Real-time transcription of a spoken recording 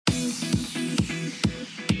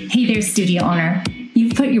there, studio owner.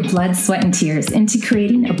 You've put your blood, sweat, and tears into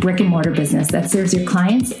creating a brick and mortar business that serves your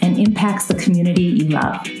clients and impacts the community you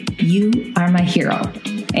love. You are my hero.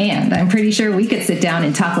 And I'm pretty sure we could sit down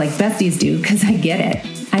and talk like besties do because I get it.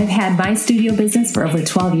 I've had my studio business for over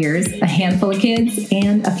 12 years, a handful of kids,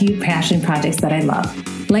 and a few passion projects that I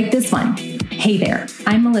love. Like this one. Hey there,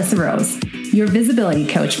 I'm Melissa Rose, your visibility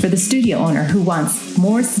coach for the studio owner who wants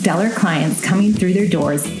more stellar clients coming through their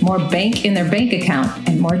doors, more bank in their bank account,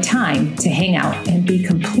 and more time to hang out and be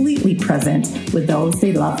completely present with those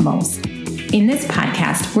they love most. In this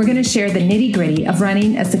podcast, we're going to share the nitty-gritty of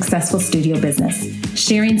running a successful studio business,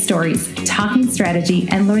 sharing stories, talking strategy,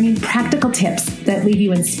 and learning practical tips that leave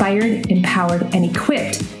you inspired, empowered, and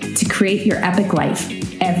equipped to create your epic life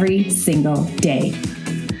every single day.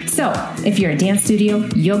 So, if you're a dance studio,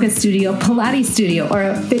 yoga studio, Pilates studio, or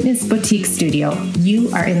a fitness boutique studio,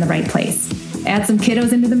 you are in the right place. Add some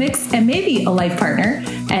kiddos into the mix and maybe a life partner,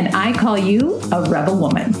 and I call you a rebel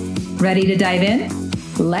woman. Ready to dive in?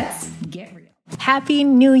 Let's get real. Happy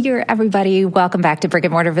New Year, everybody. Welcome back to Brick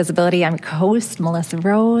and Mortar Visibility. I'm your host, Melissa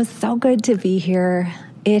Rose. So good to be here.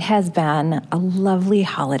 It has been a lovely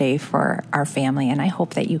holiday for our family, and I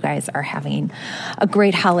hope that you guys are having a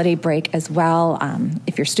great holiday break as well.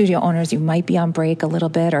 If you're studio owners, you might be on break a little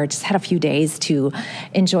bit or just had a few days to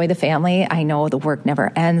enjoy the family. I know the work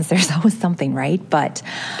never ends. There's always something, right? But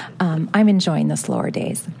I'm enjoying the slower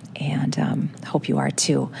days, and hope you are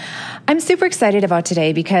too. I'm super excited about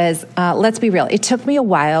today because, let's be real, it took me a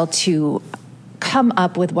while to come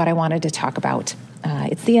up with what I wanted to talk about.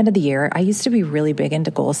 It's the end of the year. I used to be really big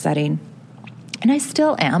into goal setting, and I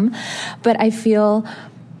still am, but I feel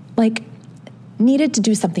like needed to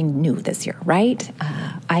do something new this year, right?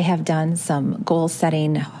 I have done some goal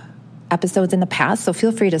setting episodes in the past, so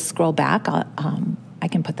feel free to scroll back. I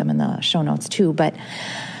can put them in the show notes too, but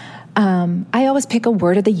I always pick a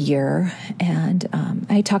word of the year, and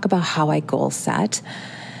I talk about how I goal set.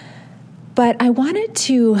 But I wanted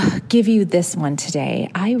to give you this one today.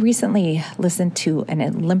 I recently listened to an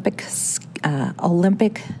Olympic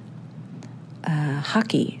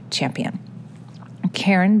hockey champion,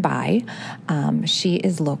 Karen Bai. She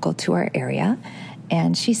is local to our area,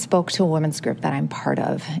 and she spoke to a women's group that I'm part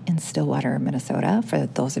of in Stillwater, Minnesota, for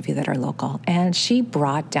those of you that are local. And she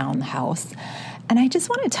brought down the house. And I just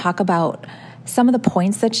want to talk about some of the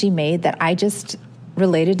points that she made that I just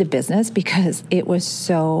related to business because it was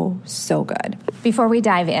so good. Before we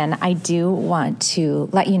dive in, I do want to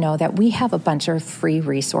let you know that we have a bunch of free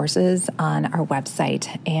resources on our website,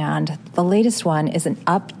 and the latest one is an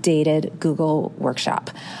updated Google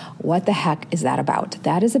workshop. What the heck is that about?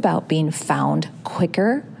 That is about being found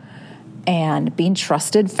quicker and being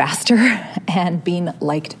trusted faster and being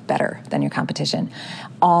liked better than your competition,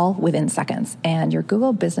 all within seconds. And your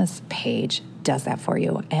Google business page does that for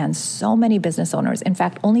you. And so many business owners, in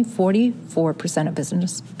fact, only 44% of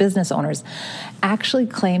business owners actually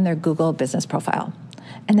claim their Google business profile.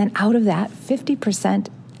 And then out of that, 50%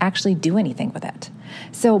 actually do anything with it.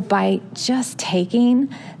 So by just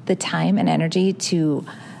taking the time and energy to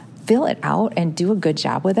fill it out and do a good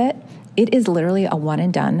job with it, it is literally a one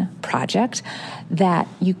and done project that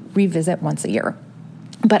you revisit once a year.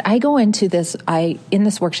 But I go into this, in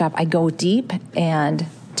this workshop, I go deep and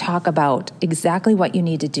talk about exactly what you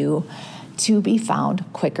need to do to be found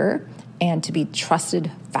quicker and to be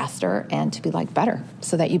trusted faster and to be liked better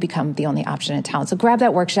so that you become the only option in town. So grab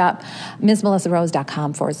that workshop,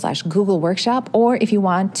 MsMelissaRose.com/Google workshop, or if you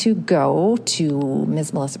want to go to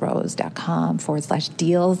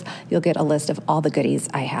MsMelissaRose.com/deals, you'll get a list of all the goodies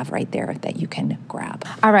I have right there that you can grab.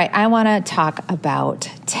 All right, I want to talk about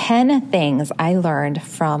 10 things I learned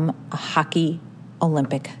from a hockey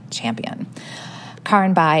Olympic champion.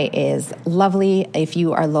 Karen Bai is lovely. If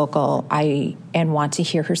you are local and want to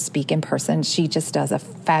hear her speak in person, she just does a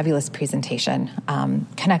fabulous presentation.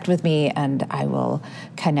 Connect with me and I will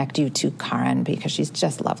connect you to Karen because she's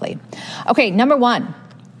just lovely. Okay, number one,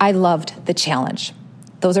 I loved the challenge.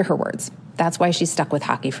 Those are her words. That's why she stuck with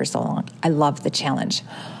hockey for so long. I love the challenge.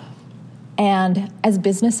 And as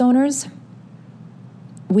business owners,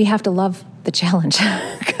 we have to love the challenge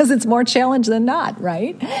because it's more challenge than not,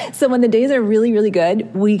 right? So when the days are really, really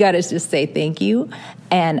good, we got to just say thank you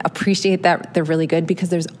and appreciate that they're really good because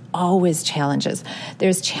there's always challenges.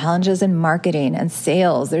 There's challenges in marketing and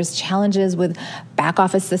sales. There's challenges with back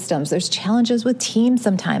office systems. There's challenges with teams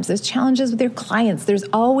sometimes. There's challenges with your clients. There's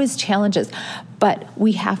always challenges, but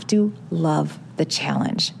we have to love the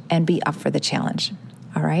challenge and be up for the challenge,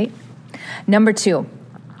 all right? Number two,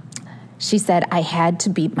 she said, I had to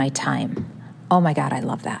beat my time. Oh my God, I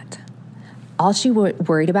love that. All she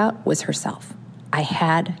worried about was herself. I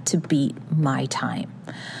had to beat my time.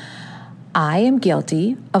 I am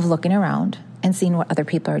guilty of looking around and seeing what other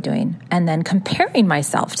people are doing and then comparing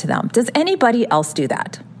myself to them. Does anybody else do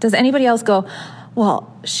that? Does anybody else go,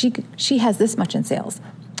 well, she has this much in sales.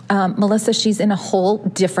 Melissa, she's in a whole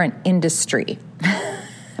different industry.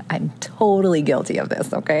 I'm totally guilty of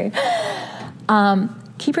this, okay?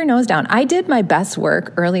 Keep your nose down. I did my best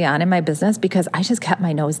work early on in my business because I just kept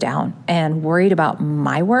my nose down and worried about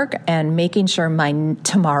my work and making sure my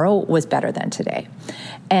tomorrow was better than today.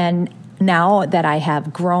 And now that I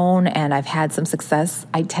have grown and I've had some success,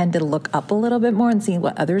 I tend to look up a little bit more and see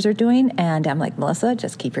what others are doing. And I'm like, Melissa,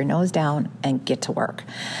 just keep your nose down and get to work.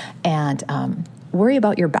 And worry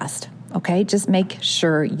about your best, okay? Just make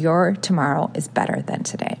sure your tomorrow is better than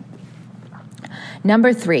today.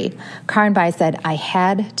 Number 3, Karen Bai said, I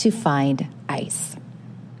had to find ice.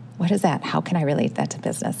 What is that? How can I relate that to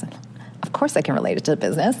business? Of course I can relate it to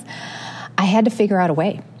business. I had to figure out a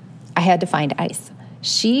way. I had to find ice.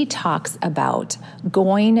 She talks about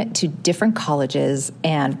going to different colleges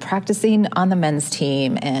and practicing on the men's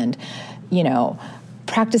team and,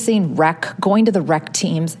 practicing rec, going to the rec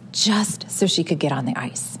teams just so she could get on the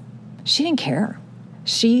ice. She didn't care.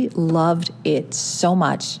 She loved it so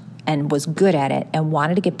much and was good at it and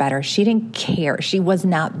wanted to get better. She didn't care. She was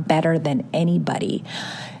not better than anybody.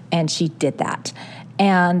 And she did that.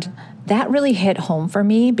 And that really hit home for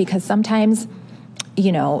me because sometimes,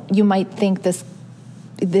 you might think this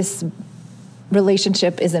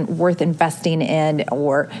relationship isn't worth investing in,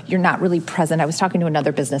 or you're not really present. I was talking to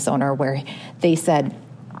another business owner where they said,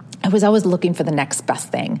 I was always looking for the next best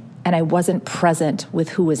thing, and I wasn't present with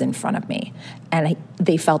who was in front of me. And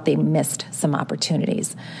they felt they missed some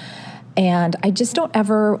opportunities. And I just don't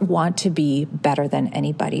ever want to be better than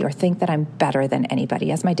anybody or think that I'm better than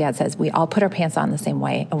anybody. As my dad says, we all put our pants on the same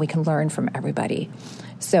way and we can learn from everybody.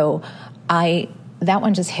 So that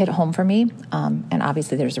one just hit home for me. And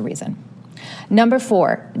obviously there's a reason. Number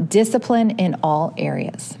 4, discipline in all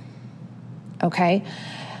areas. Okay.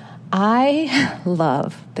 I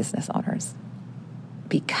love business owners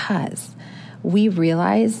because we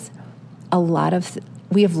realize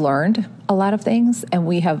we have learned a lot of things, and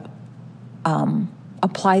we have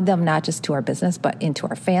applied them not just to our business, but into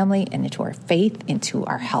our family and into our faith, into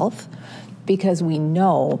our health, because we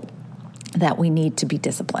know that we need to be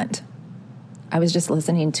disciplined. I was just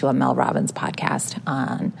listening to a Mel Robbins podcast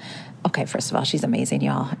on, first of all, she's amazing,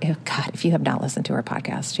 y'all. God, if you have not listened to her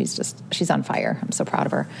podcast, she's on fire. I'm so proud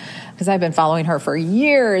of her because I've been following her for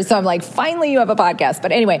years. So I'm like, finally you have a podcast.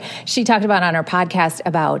 But anyway, she talked about on her podcast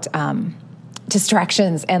about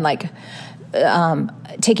distractions and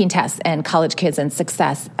taking tests and college kids and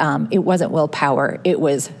success. It wasn't willpower. It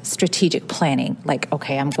was strategic planning.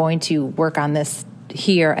 I'm going to work on this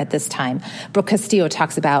here at this time. Brooke Castillo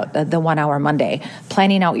talks about the 1 hour Monday,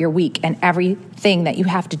 planning out your week, and everything that you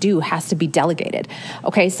have to do has to be delegated.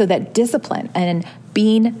 Okay. So that discipline and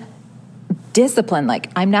being disciplined,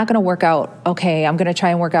 I'm not going to work out. Okay. I'm going to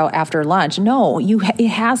try and work out after lunch. No, it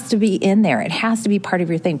has to be in there. It has to be part of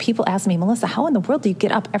your thing. People ask me, Melissa, how in the world do you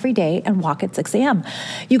get up every day and walk at 6 a.m.?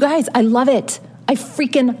 You guys, I love it. I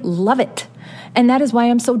freaking love it. And that is why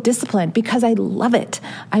I'm so disciplined, because I love it.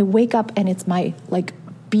 I wake up and it's my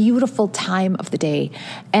beautiful time of the day,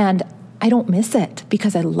 and I don't miss it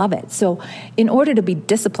because I love it. So in order to be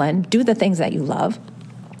disciplined, do the things that you love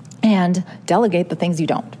and delegate the things you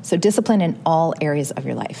don't. So discipline in all areas of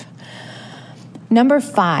your life. Number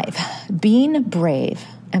 5, being brave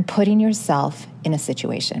and putting yourself in a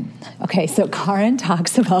situation. Okay, so Karen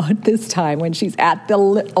talks about this time when she's at the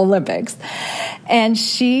Olympics, and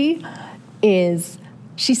she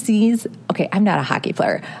sees, I'm not a hockey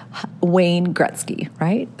player, Wayne Gretzky,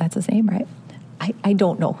 right? That's his name, right? I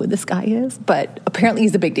don't know who this guy is, but apparently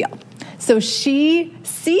he's a big deal. So she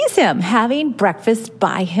sees him having breakfast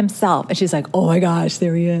by himself, and she's like, oh my gosh,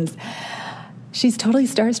 there he is. She's totally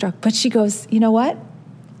starstruck, but she goes, you know what?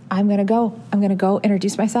 I'm going to go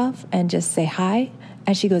introduce myself and just say hi.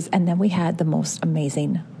 And she goes, and then we had the most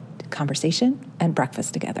amazing conversation and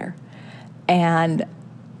breakfast together. And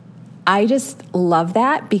I just love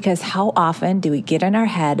that, because how often do we get in our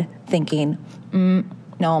head thinking,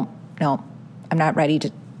 no, I'm not ready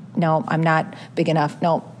to, no, I'm not big enough.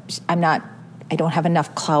 No, I don't have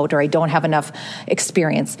enough clout, or I don't have enough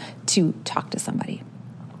experience to talk to somebody,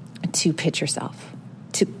 to pitch yourself,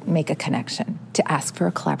 to make a connection, to ask for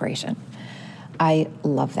a collaboration. I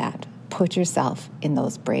love that. Put yourself in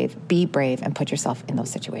those be brave and put yourself in those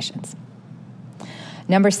situations.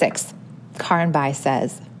 Number 6, Karen Bai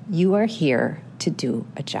says, you are here to do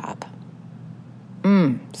a job.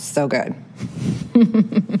 So good.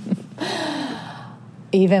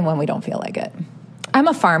 Even when we don't feel like it. I'm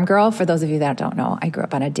a farm girl. For those of you that don't know, I grew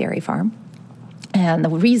up on a dairy farm. And the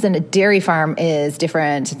reason a dairy farm is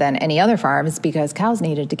different than any other farm is because cows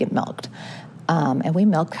needed to get milked. And we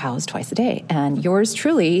milk cows twice a day. And yours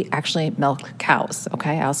truly actually milk cows,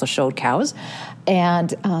 okay? I also showed cows. And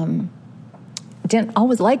didn't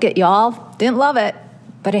always like it, y'all. Didn't love it,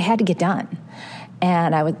 but it had to get done.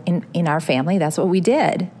 And I was in our family, that's what we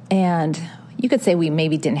did. And you could say we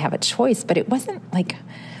maybe didn't have a choice, but it wasn't like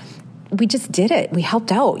we just did it. We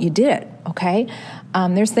helped out. You did it, okay?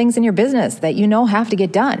 There's things in your business that you know have to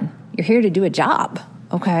get done. You're here to do a job,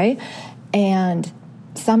 okay? And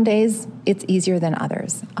some days it's easier than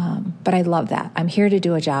others, but I love that. I'm here to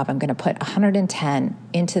do a job. I'm going to put 110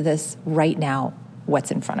 into this right now,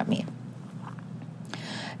 what's in front of me.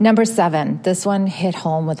 Number 7, this one hit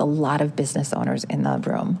home with a lot of business owners in the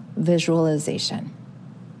room. Visualization.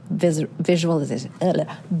 Visualization.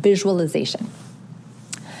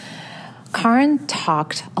 Karen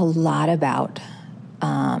talked a lot about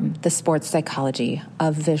the sports psychology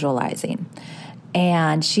of visualizing.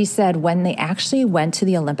 And she said when they actually went to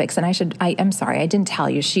the Olympics, and I'm sorry, I didn't tell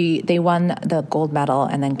you, they won the gold medal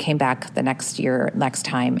and then came back the next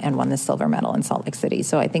time and won the silver medal in Salt Lake City.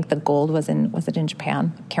 So I think the gold was it in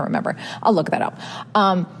Japan? I can't remember. I'll look that up.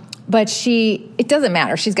 But it doesn't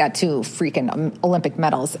matter. She's got 2 freaking Olympic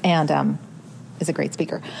medals and is a great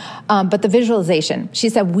speaker. But the visualization, she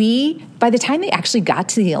said, by the time they actually got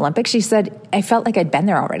to the Olympics, she said, I felt like I'd been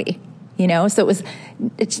there already. So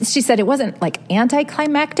she said it wasn't like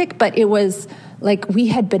anticlimactic, but it was like we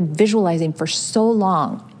had been visualizing for so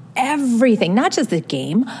long, everything, not just the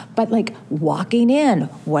game, but like walking in,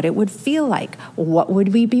 what it would feel like, what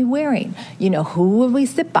would we be wearing, who would we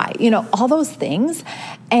sit by, all those things.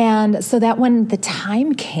 And so that when the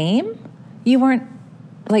time came, you weren't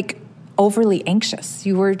like overly anxious.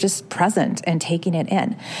 You were just present and taking it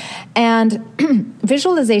in. And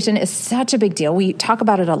visualization is such a big deal. We talk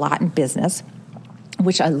about it a lot in business,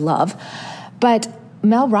 which I love. But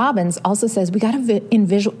Mel Robbins also says we got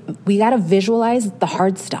to visualize the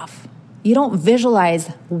hard stuff. You don't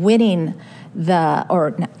visualize winning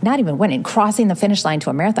not even winning, crossing the finish line to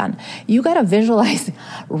a marathon. You got to visualize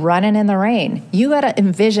running in the rain. You got to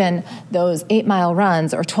envision those 8-mile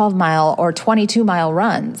runs or 12-mile or 22-mile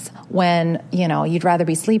runs when, you'd rather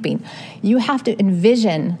be sleeping. You have to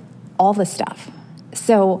envision all the stuff.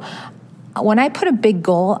 So when I put a big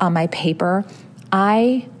goal on my paper,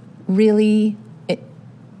 I really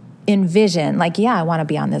envision, like, yeah, I want to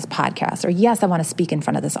be on this podcast, or yes, I want to speak in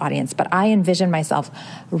front of this audience, but I envision myself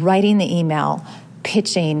writing the email,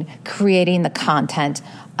 pitching, creating the content,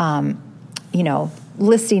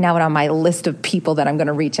 listing out on my list of people that I'm going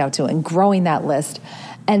to reach out to and growing that list.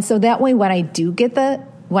 And so that way, when I do get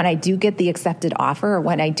the accepted offer, or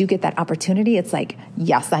when I do get that opportunity, it's like,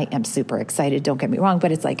 yes, I am super excited. Don't get me wrong,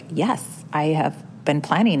 but it's like, yes, I have been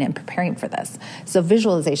planning and preparing for this. So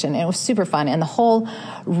visualization, and it was super fun. And the whole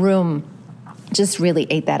room just really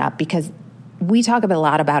ate that up because we talk a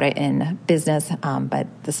lot about it in business, but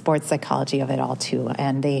the sports psychology of it all too.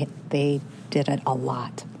 And they did it a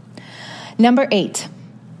lot. Number 8,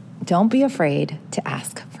 don't be afraid to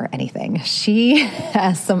ask for anything. She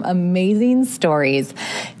has some amazing stories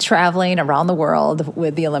traveling around the world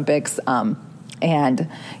with the Olympics, and,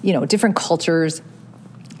 different cultures.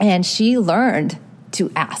 And she learned to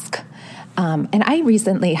ask. And I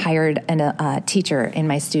recently hired a teacher in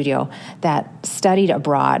my studio that studied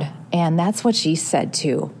abroad. And that's what she said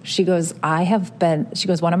too. She goes,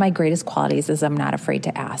 one of my greatest qualities is I'm not afraid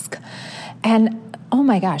to ask. And oh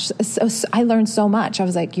my gosh, so I learned so much. I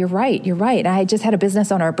was like, you're right. And I just had a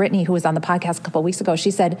business owner, Brittany, who was on the podcast a couple of weeks ago.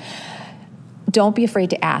 She said, don't be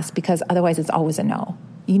afraid to ask because otherwise it's always a no.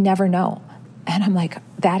 You never know. And I'm like,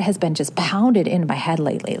 that has been just pounded in my head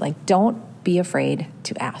lately. Like, don't be afraid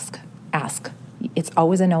to ask. Ask. It's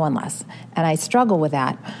always a no unless. And I struggle with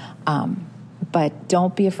that. But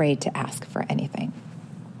don't be afraid to ask for anything.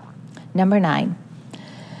 Number 9,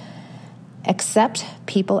 accept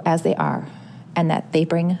people as they are and that they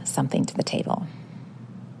bring something to the table.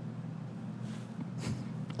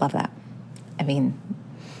 Love that. I mean,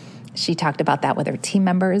 she talked about that with her team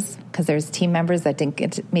members because there's team members that didn't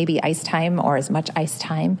get maybe ice time or as much ice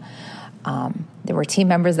time. There were team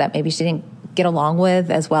members that maybe she didn't get along with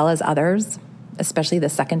as well as others, especially the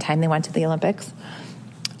second time they went to the Olympics.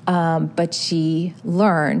 But she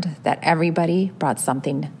learned that everybody brought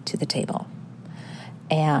something to the table.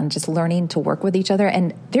 And just learning to work with each other.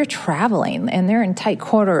 And they're traveling and they're in tight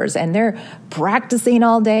quarters and they're practicing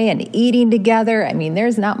all day and eating together. I mean,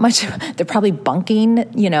 there's not much, they're probably bunking,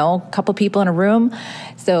 a couple people in a room.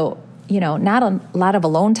 So, not a lot of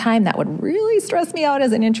alone time. That would really stress me out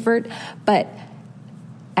as an introvert. But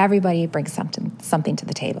Everybody brings something to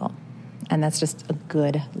the table. And that's just a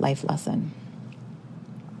good life lesson.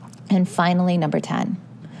 And finally, number 10,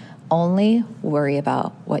 only worry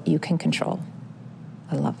about what you can control.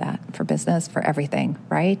 I love that for business, for everything,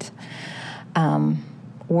 right?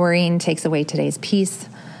 Worrying takes away today's peace.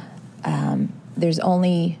 You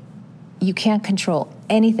can't control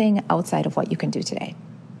anything outside of what you can do today.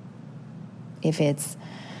 If it's,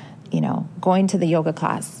 going to the yoga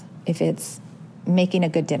class, if it's making a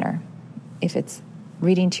good dinner, if it's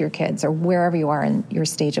reading to your kids, or wherever you are in your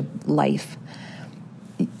stage of life,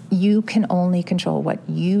 you can only control what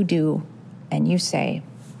you do and you say.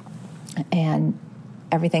 And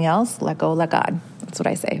everything else, let go, let God. That's what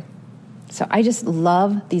I say. So I just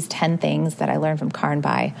love these 10 things that I learned from Karin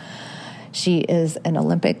Bai. She is an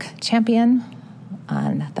Olympic champion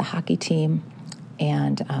on the hockey team.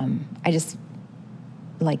 And I just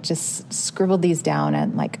scribbled these down,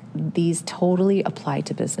 and these totally apply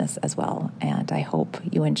to business as well. And I hope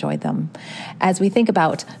you enjoyed them as we think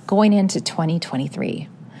about going into 2023.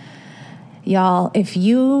 Y'all, if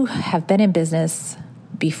you have been in business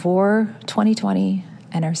before 2020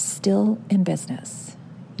 and are still in business,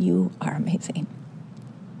 you are amazing.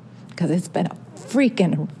 Because it's been a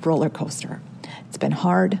freaking roller coaster. It's been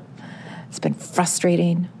hard. It's been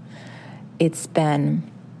frustrating. It's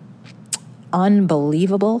been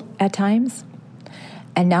unbelievable at times.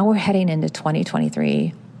 And now we're heading into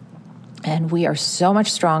 2023, and we are so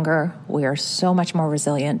much stronger. We are so much more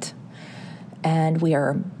resilient, and we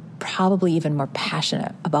are probably even more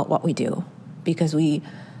passionate about what we do, because we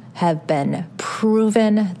have been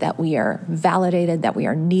proven that we are validated, that we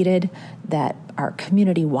are needed, that our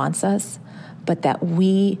community wants us, but that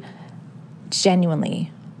we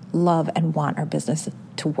genuinely love and want our business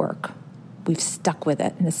to work. We've stuck with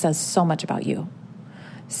it, and it says so much about you.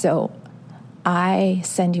 So I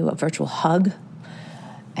send you a virtual hug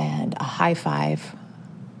and a high five,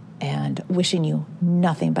 and wishing you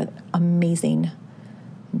nothing but amazingness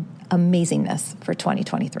for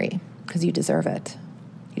 2023, because you deserve it.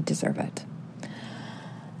 You deserve it.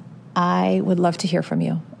 I would love to hear from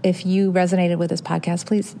you. If you resonated with this podcast,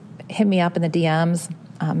 please hit me up in the DMs,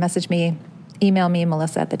 message me, email me,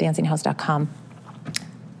 melissa@thedancinghouse.com.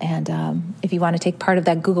 And if you want to take part of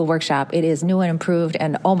that Google workshop, it is new and improved,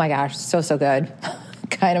 and oh my gosh, so good.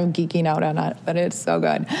 Kind of geeking out on it, but it's so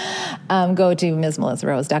good. Go to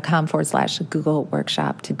msmelissarose.com/Google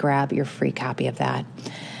workshop to grab your free copy of that.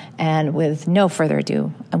 And with no further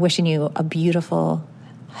ado, I'm wishing you a beautiful,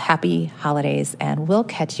 happy holidays, and we'll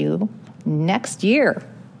catch you next year.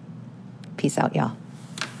 Peace out, y'all.